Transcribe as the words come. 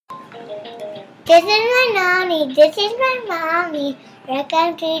This is my Nani. This is my mommy.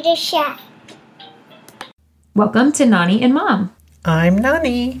 Welcome to the shack. Welcome to Nani and Mom. I'm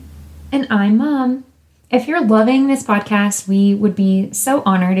Nani. And I'm Mom. If you're loving this podcast, we would be so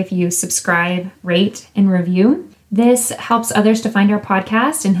honored if you subscribe, rate, and review. This helps others to find our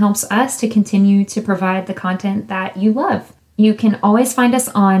podcast and helps us to continue to provide the content that you love. You can always find us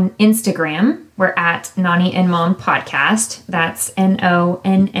on Instagram. We're at Nani and Mom Podcast. That's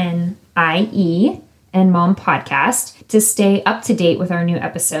NONNIE and Mom Podcast to stay up to date with our new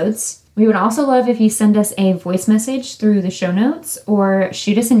episodes. We would also love if you send us a voice message through the show notes or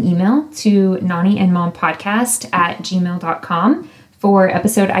shoot us an email to naniandmompodcast@gmail.com for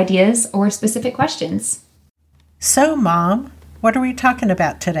episode ideas or specific questions. So, Mom, what are we talking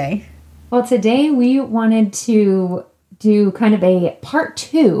about today? Well, today we wanted to do kind of a part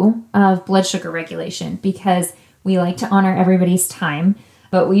 2 of blood sugar regulation because we like to honor everybody's time,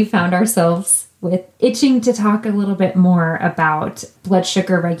 but we found ourselves with itching to talk a little bit more about blood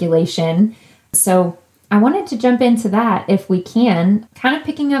sugar regulation. So I wanted to jump into that if we can, kind of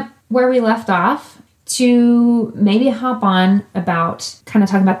picking up where we left off to maybe hop on about kind of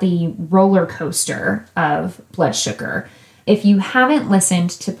talking about the roller coaster of blood sugar. If you haven't listened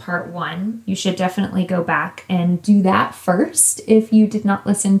to part 1, you should definitely go back and do that first. If you did not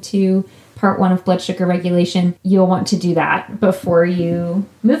listen to part 1 of blood sugar regulation, you'll want to do that before you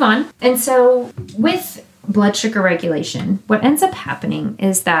move on. And so with blood sugar regulation, what ends up happening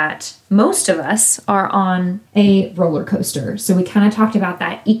is that most of us are on a roller coaster. So we kind of talked about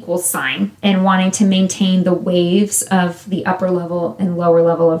that equal sign and wanting to maintain the waves of the upper level and lower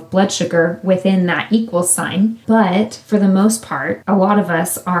level of blood sugar within that equal sign. But for the most part, a lot of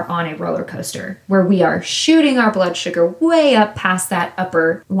us are on a roller coaster where we are shooting our blood sugar way up past that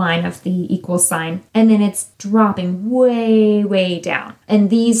upper line of the equal sign, and then it's dropping way, way down. And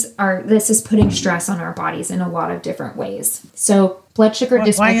this is putting stress on our bodies in a lot of different ways. So blood sugar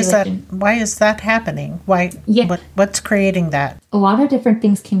dysregulation. Why is that happening? What's creating that? A lot of different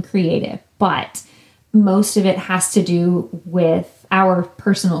things can create it, but most of it has to do with our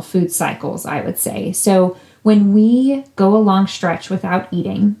personal food cycles, I would say. So when we go a long stretch without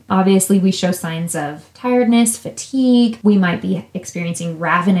eating, obviously we show signs of tiredness, fatigue. We might be experiencing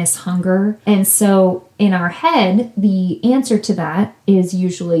ravenous hunger. And so in our head, the answer to that is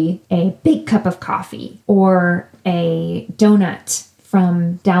usually a big cup of coffee or a donut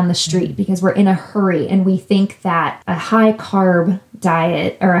from down the street because we're in a hurry and we think that a high carb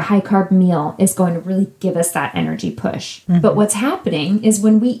diet or a high carb meal is going to really give us that energy push. Mm-hmm. But what's happening is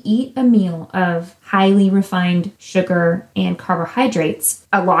when we eat a meal of highly refined sugar and carbohydrates,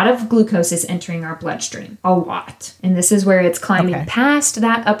 a lot of glucose is entering our bloodstream, a lot. And this is where it's climbing past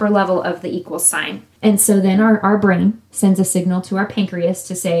that upper level of the equal sign. And so then our brain sends a signal to our pancreas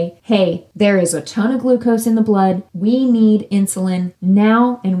to say, hey, there is a ton of glucose in the blood. We need insulin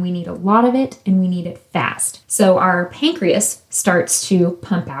now, and we need a lot of it, and we need it fast. So our pancreas starts to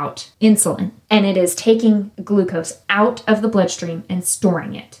pump out insulin, and it is taking glucose out of the bloodstream and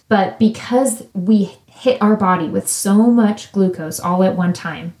storing it. But because we hit our body with so much glucose all at one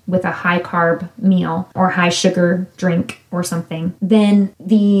time with a high carb meal or high sugar drink or something, then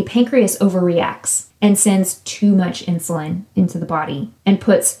the pancreas overreacts and sends too much insulin into the body and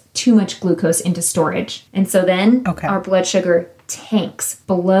puts too much glucose into storage. And so then our blood sugar tanks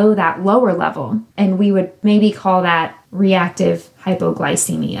below that lower level, and we would maybe call that reactive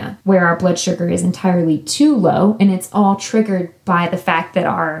hypoglycemia, where our blood sugar is entirely too low, and it's all triggered by the fact that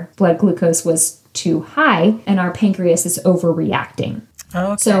our blood glucose was too high and our pancreas is overreacting.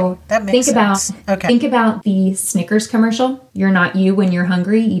 Okay. So that makes sense. Think about the Snickers commercial. You're not you when you're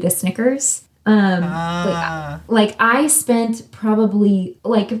hungry, eat a Snickers. Like I spent probably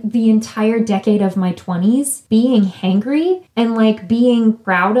like the entire decade of my 20s being hangry and like being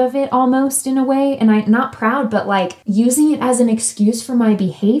proud of it almost in a way. And I not proud, but like using it as an excuse for my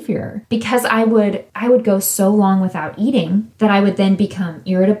behavior because I would go so long without eating that I would then become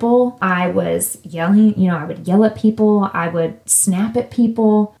irritable. I was yelling, I would yell at people. I would snap at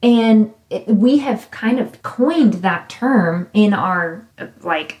people. And we have kind of coined that term in our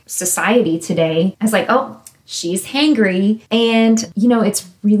society today as she's hangry. And, it's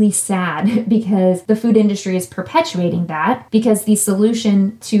really sad because the food industry is perpetuating that because the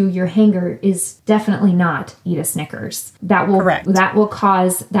solution to your hanger is definitely not eat a Snickers. That will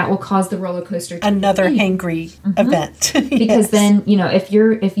cause the roller coaster to another hangry event. Because then, if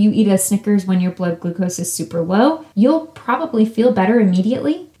you eat a Snickers when your blood glucose is super low, you'll probably feel better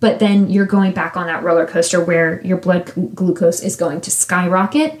immediately. But then you're going back on that roller coaster where your blood glucose is going to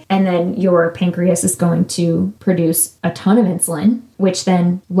skyrocket and then your pancreas is going to produce a ton of insulin, which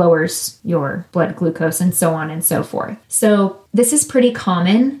then lowers your blood glucose and so on and so forth. So this is pretty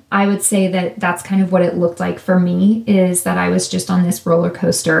common. I would say that that's kind of what it looked like for me, is that I was just on this roller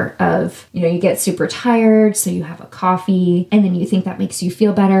coaster of, you get super tired, so you have a coffee, and then you think that makes you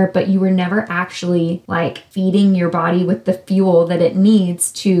feel better, but you were never actually like feeding your body with the fuel that it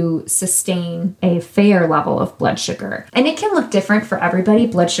needs to sustain a fair level of blood sugar. And it can look different for everybody.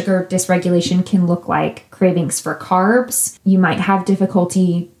 Blood sugar dysregulation can look like cravings for carbs. You might have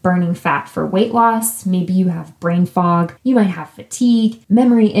difficulty burning fat for weight loss. Maybe you have brain fog. You might have fatigue,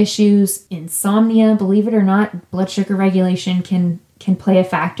 memory issues, insomnia. Believe it or not, blood sugar regulation can play a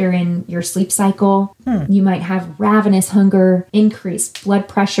factor in your sleep cycle. You might have ravenous hunger, increased blood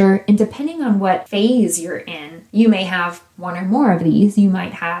pressure, and depending on what phase you're in, you may have one or more of these. You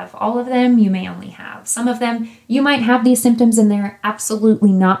might have all of them. You may only have some of them. You might have these symptoms and they're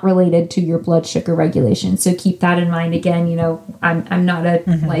absolutely not related to your blood sugar regulation. So keep that in mind. Again, I'm not a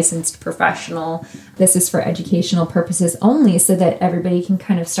licensed professional. This is for educational purposes only, so that everybody can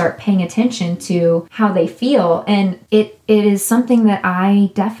kind of start paying attention to how they feel. And it is something that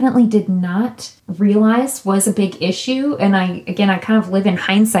I definitely did not realize was a big issue. And I kind of live in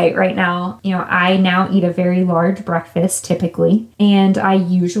hindsight right now. I now eat a very large breakfast typically, and I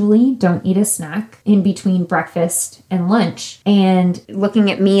usually don't eat a snack in between breakfast and lunch. And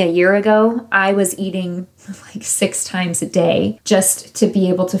looking at me a year ago, I was eating like 6 times a day just to be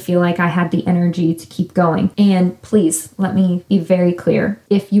able to feel like I had the energy to keep going. And please let me be very clear.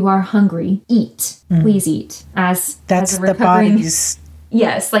 If you are hungry, eat. Please eat. That's a recovering, the body's.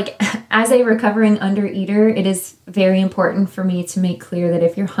 Yes, like as a recovering undereater, it is very important for me to make clear that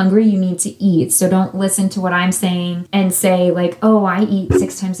if you're hungry, you need to eat. So don't listen to what I'm saying and say like, oh, I eat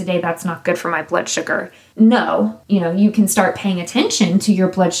 6 times a day. That's not good for my blood sugar. No, you can start paying attention to your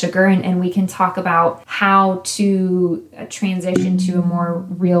blood sugar, and we can talk about how to transition to a more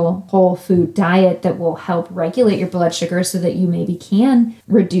real whole food diet that will help regulate your blood sugar so that you maybe can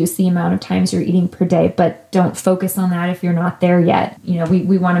reduce the amount of times you're eating per day. But don't focus on that if you're not there yet.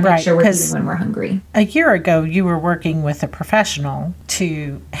 We want to make sure we're eating when we're hungry. A year ago, you were working with a professional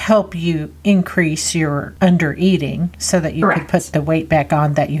to help you increase your undereating so that you could put the weight back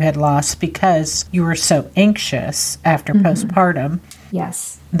on that you had lost because you were so anxious after postpartum.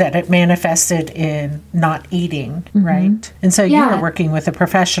 Yes. That it manifested in not eating, right? And so you were working with a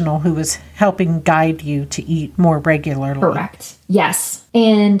professional who was helping guide you to eat more regularly. Correct. Yes.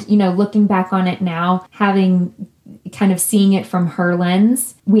 And, looking back on it now, having kind of seeing it from her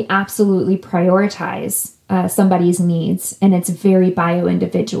lens, we absolutely prioritize somebody's needs, and it's very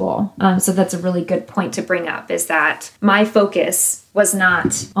bio-individual. So that's a really good point to bring up, is that my focus was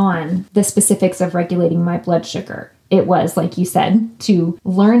not on the specifics of regulating my blood sugar. It was, like you said, to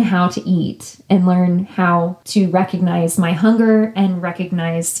learn how to eat and learn how to recognize my hunger and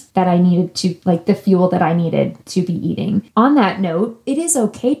recognize that I needed to, like, the fuel that I needed to be eating. On that note, it is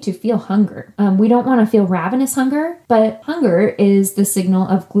okay to feel hunger. We don't want to feel ravenous hunger, but hunger is the signal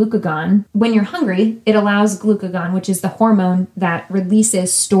of glucagon. When you're hungry, it allows glucagon, which is the hormone that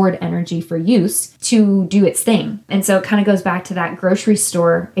releases stored energy for use, to do its thing. And so it kind of goes back to that grocery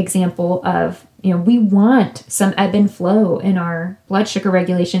store example of, we want some ebb and flow in our blood sugar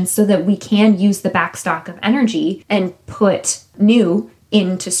regulation so that we can use the backstock of energy and put new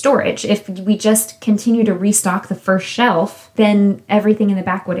into storage. If we just continue to restock the first shelf, then everything in the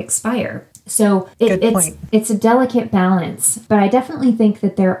back would expire. So it's a delicate balance, but I definitely think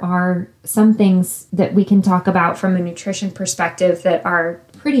that there are some things that we can talk about from a nutrition perspective that are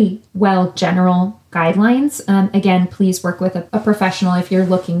pretty well general guidelines. Again, please work with a professional if you're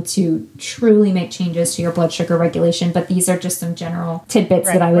looking to truly make changes to your blood sugar regulation. But these are just some general tidbits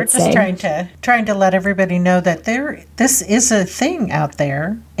that I would say. We're just trying to let everybody know that this is a thing out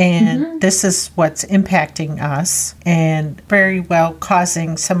there, and this is what's impacting us and very well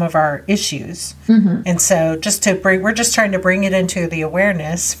causing some of our issues. And so we're just trying to bring it into the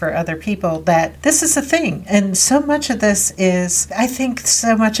awareness for other people that this is a thing. And so much of this is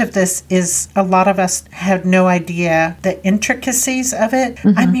a lot of us have no idea the intricacies of it.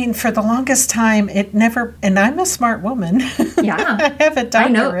 I mean, for the longest time, it never, and I'm a smart woman. Yeah. I have a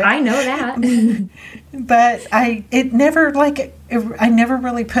doctorate. I know that. But I never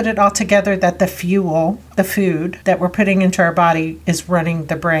really put it all together that the food that we're putting into our body is running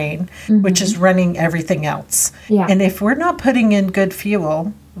the brain, which is running everything else. Yeah. And if we're not putting in good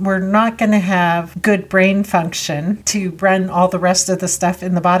fuel, we're not going to have good brain function to run all the rest of the stuff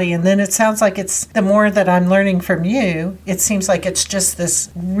in the body. And then it sounds like it's, the more that I'm learning from you, it seems like it's just this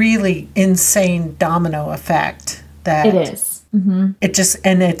really insane domino effect. That it is. It just,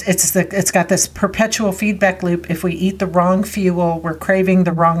 and it's got this perpetual feedback loop. If we eat the wrong fuel, we're craving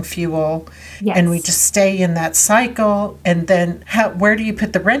the wrong fuel, Yes. and we just stay in that cycle. And then where do you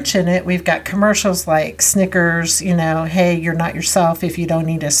put the wrench in it? We've got commercials like Snickers, hey, you're not yourself if you don't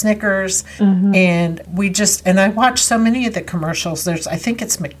eat a Snickers. And I watch so many of the commercials. I think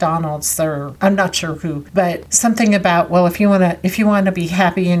it's McDonald's, I'm not sure who, but something about, well, if you want to be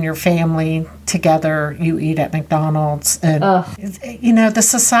happy in your family together, you eat at McDonald's. And the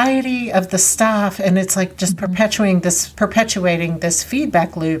society of the stuff, and it's like just perpetuating this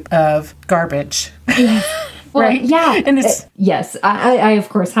feedback loop of garbage. Well, right? Yeah. And it's yes, I of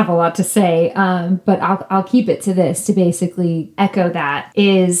course have a lot to say, but I'll keep it to this to basically echo that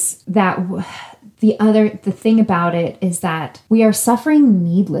is that the thing about it is that we are suffering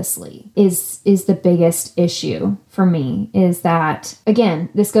needlessly is the biggest issue for me. Is that, again,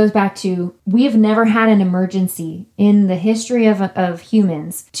 this goes back to, we have never had an emergency in the history of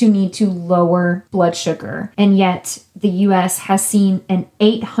humans to need to lower blood sugar. And yet the US has seen an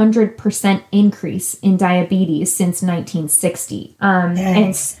 800% increase in diabetes since 1960.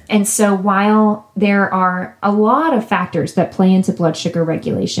 And so while there are a lot of factors that play into blood sugar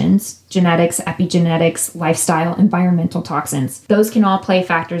regulations, genetics, epigenetics, lifestyle, environmental toxins, those can all play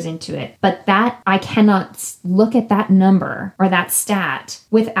factors into it. But that, I cannot look at that number or that stat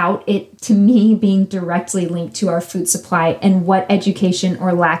without it, to me, being directly linked to our food supply and what education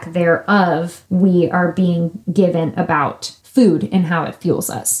or lack thereof we are being given about food and how it fuels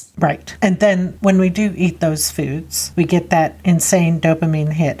us. Right. And then when we do eat those foods, we get that insane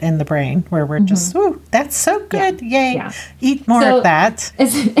dopamine hit in the brain where we're just, ooh, that's so good. Yay. Yeah. Eat more of that.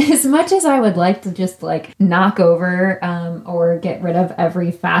 As much as I would like to just knock over or get rid of every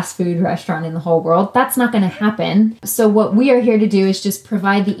fast food restaurant in the whole world, that's not going to happen. So what we are here to do is just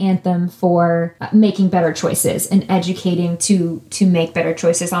provide the anthem for making better choices and educating to make better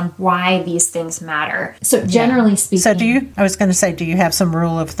choices on why these things matter. So generally speaking. So I was going to say, do you have some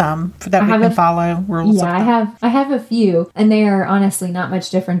rule of thumb that we can follow? Rules of thumb? I have a few, and they are honestly not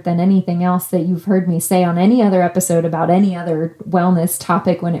much different than anything else that you've heard me say on any other episode about any other wellness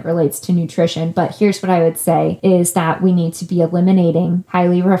topic when it relates to nutrition. But here's what I would say is that we need to be eliminating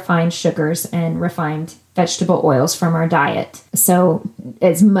highly refined sugars and refined vegetable oils from our diet. So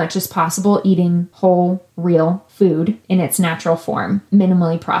as much as possible, eating whole, real food in its natural form,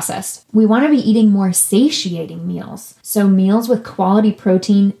 minimally processed. We want to be eating more satiating meals. So meals with quality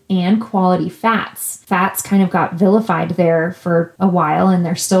protein and quality fats. Fats kind of got vilified there for a while, and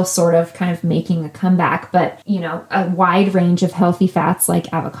they're still sort of kind of making a comeback. But, a wide range of healthy fats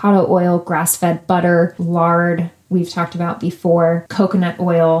like avocado oil, grass-fed butter, lard, we've talked about before, coconut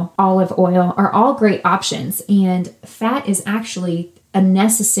oil, olive oil are all great options. And fat is actually a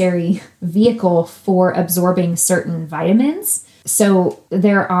necessary vehicle for absorbing certain vitamins. So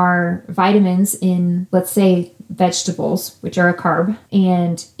there are vitamins in, let's say, vegetables, which are a carb.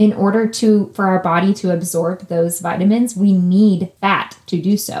 And in order for our body to absorb those vitamins, we need fat to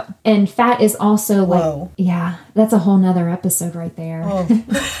do so. And fat is also that's a whole nother episode right there.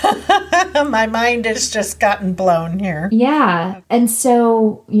 My mind has just gotten blown here. Yeah. And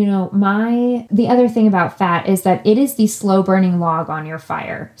so, the other thing about fat is that it is the slow burning log on your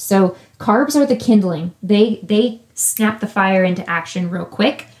fire. So carbs are the kindling. They snap the fire into action real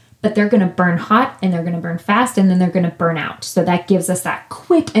quick, but they're going to burn hot and they're going to burn fast and then they're going to burn out. So that gives us that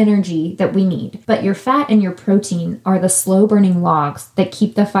quick energy that we need. But your fat and your protein are the slow burning logs that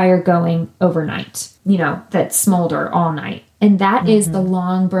keep the fire going overnight, that smolder all night. And that is the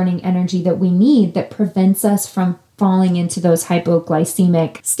long burning energy that we need that prevents us from falling into those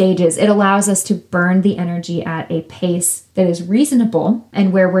hypoglycemic stages. It allows us to burn the energy at a pace that is reasonable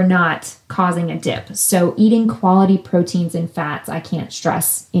and where we're not causing a dip. So eating quality proteins and fats, I can't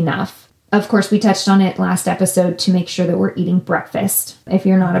stress enough. Of course, we touched on it last episode to make sure that we're eating breakfast. If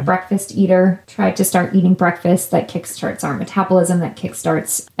you're not a breakfast eater, try to start eating breakfast. That kickstarts our metabolism, that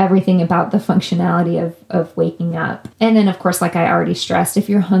kickstarts everything about the functionality of waking up. And then, of course, like I already stressed, if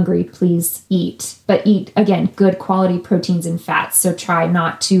you're hungry, please eat. But eat, again, good quality proteins and fats. So try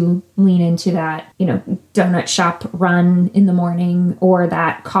not to lean into that, donut shop run in the morning or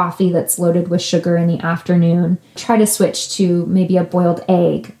that coffee that's loaded with sugar in the afternoon. Try to switch to maybe a boiled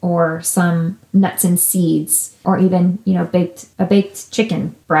egg or some nuts and seeds, or even, a baked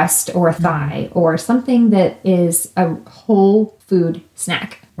chicken breast or a thigh or something that is a whole food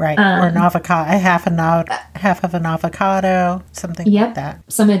snack. Right. Or an avocado, half of an avocado, something like that.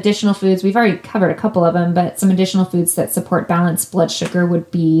 Some additional foods, we've already covered a couple of them, but some additional foods that support balanced blood sugar would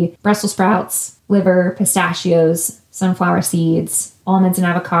be Brussels sprouts, liver, pistachios, sunflower seeds, almonds and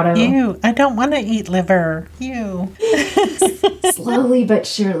avocado. Ew, I don't want to eat liver. Ew. Slowly but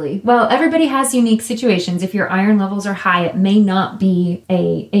surely. Well, everybody has unique situations. If your iron levels are high, it may not be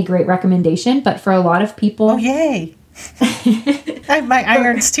a great recommendation, but for a lot of people... Oh, yay. My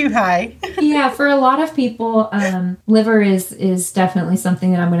iron's too high. Yeah, for a lot of people, liver is definitely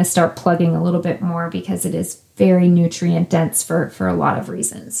something that I'm going to start plugging a little bit more because it is very nutrient dense for a lot of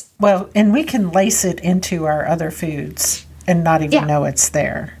reasons. Well, and we can lace it into our other foods and not even know it's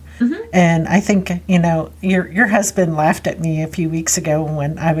there. Mm-hmm. And I think, your husband laughed at me a few weeks ago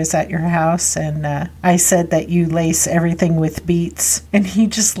when I was at your house and I said that you lace everything with beets. And he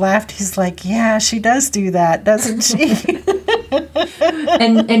just laughed. He's like, yeah, she does do that, doesn't she?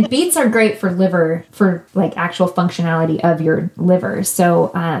 and beets are great for liver, for like actual functionality of your liver.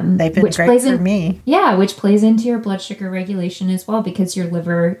 So they've been great for me. Yeah, which plays into your blood sugar regulation as well, because your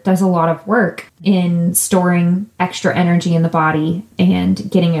liver does a lot of work in storing extra energy in the body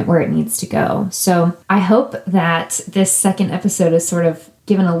and getting it where it needs to go. So I hope that this second episode has sort of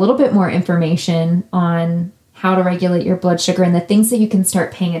given a little bit more information on how to regulate your blood sugar and the things that you can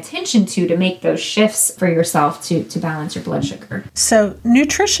start paying attention to make those shifts for yourself to balance your blood sugar. So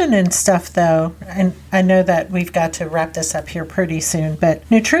nutrition and stuff, though, and I know that we've got to wrap this up here pretty soon, but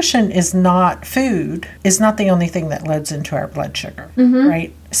nutrition is not the only thing that loads into our blood sugar,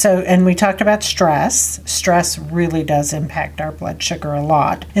 right? So, and we talked about stress. Stress really does impact our blood sugar a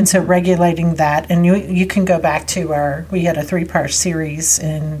lot. And so regulating that, and you can go back to we had a 3-part series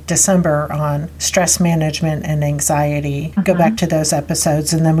in December on stress management and anxiety. Go back to those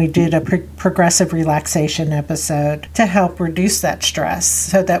episodes. And then we did a progressive relaxation episode to help reduce that stress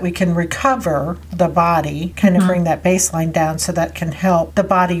so that we can recover the body, kind of bring that baseline down so that can help the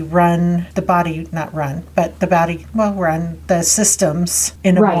body run the systems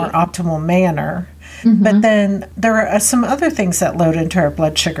in a more optimal manner. But then there are some other things that load into our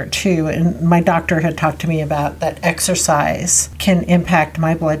blood sugar too. And my doctor had talked to me about that exercise can impact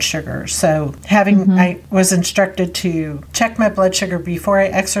my blood sugar. So I was instructed to check my blood sugar before I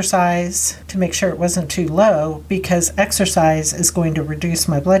exercise to make sure it wasn't too low, because exercise is going to reduce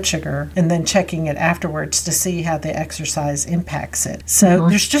my blood sugar, and then checking it afterwards to see how the exercise impacts it. So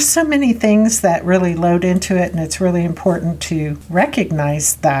there's just so many things that really load into it, and it's really important to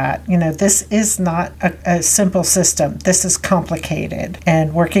recognize that, this is not a simple system. This is complicated,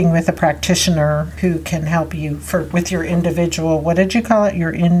 and working with a practitioner who can help you with your individual, what did you call it?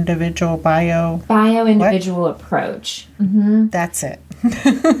 Your individual bioindividual approach. That's it.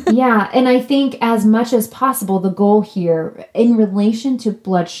 Yeah, and I think as much as possible, the goal here in relation to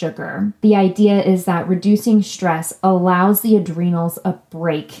blood sugar, the idea is that reducing stress allows the adrenals a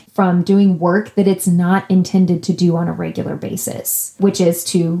break from doing work that it's not intended to do on a regular basis, which is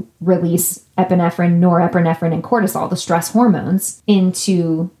to release epinephrine, norepinephrine, and cortisol, the stress hormones,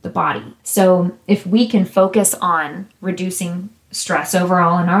 into the body. So if we can focus on reducing stress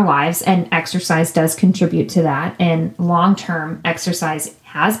overall in our lives, and exercise does contribute to that, and long-term exercise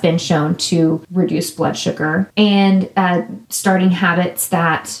has been shown to reduce blood sugar, and starting habits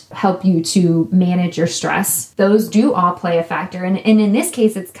that help you to manage your stress, those do all play a factor. And in this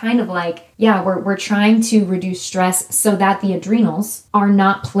case, it's kind of like, we're trying to reduce stress so that the adrenals are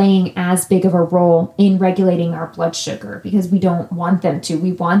not playing as big of a role in regulating our blood sugar, because we don't want them to.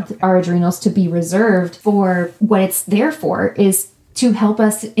 We want our adrenals to be reserved for what it's there for, is to help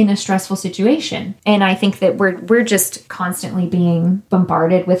us in a stressful situation. And I think that we're just constantly being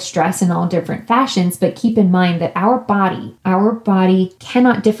bombarded with stress in all different fashions, but keep in mind that our body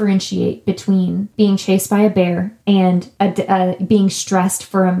cannot differentiate between being chased by a bear and being stressed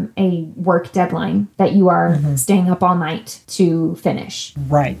from a work deadline that you are staying up all night to finish.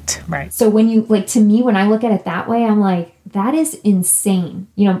 Right. So when when I look at it that way, I'm like, that is insane.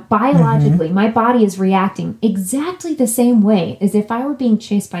 Biologically, my body is reacting exactly the same way as if I were being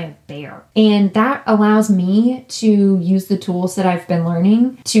chased by a bear. And that allows me to use the tools that I've been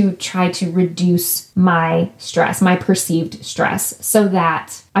learning to try to reduce my stress, my perceived stress, so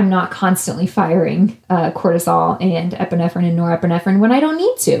that I'm not constantly firing cortisol and epinephrine and norepinephrine when I don't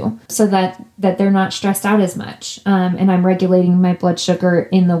need to, so that they're not stressed out as much. And I'm regulating my blood sugar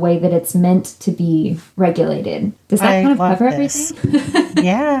in the way that it's meant to be regulated. Does that kind of cover everything?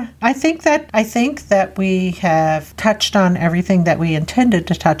 Yeah. I think that we have touched on everything that we intended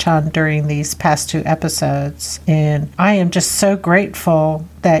to touch on during these past 2 episodes. And I am just so grateful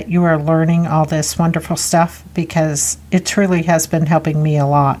that you are learning all this wonderful stuff, because it truly has been helping me a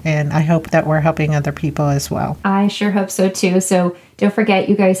lot. lot, and I hope that we're helping other people as well. I sure hope so too. So don't forget,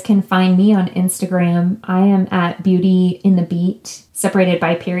 you guys can find me on Instagram. I am at Beauty in the Beat, separated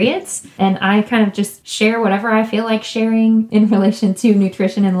by periods. And I kind of just share whatever I feel like sharing in relation to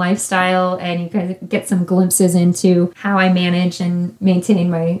nutrition and lifestyle. And you guys get some glimpses into how I manage and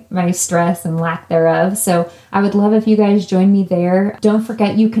maintain my stress and lack thereof. So I would love if you guys join me there. Don't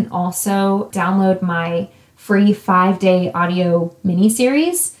forget, you can also download my free 5-day audio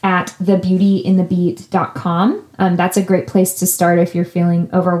mini-series at thebeautyinthebeat.com. That's a great place to start if you're feeling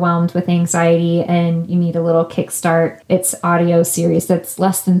overwhelmed with anxiety and you need a little kickstart. It's audio series that's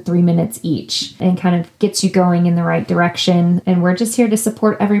less than 3 minutes each and kind of gets you going in the right direction. And we're just here to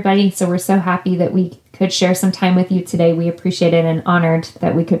support everybody. So we're so happy that we could share some time with you today. We appreciate it and honored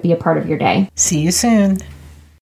that we could be a part of your day. See you soon.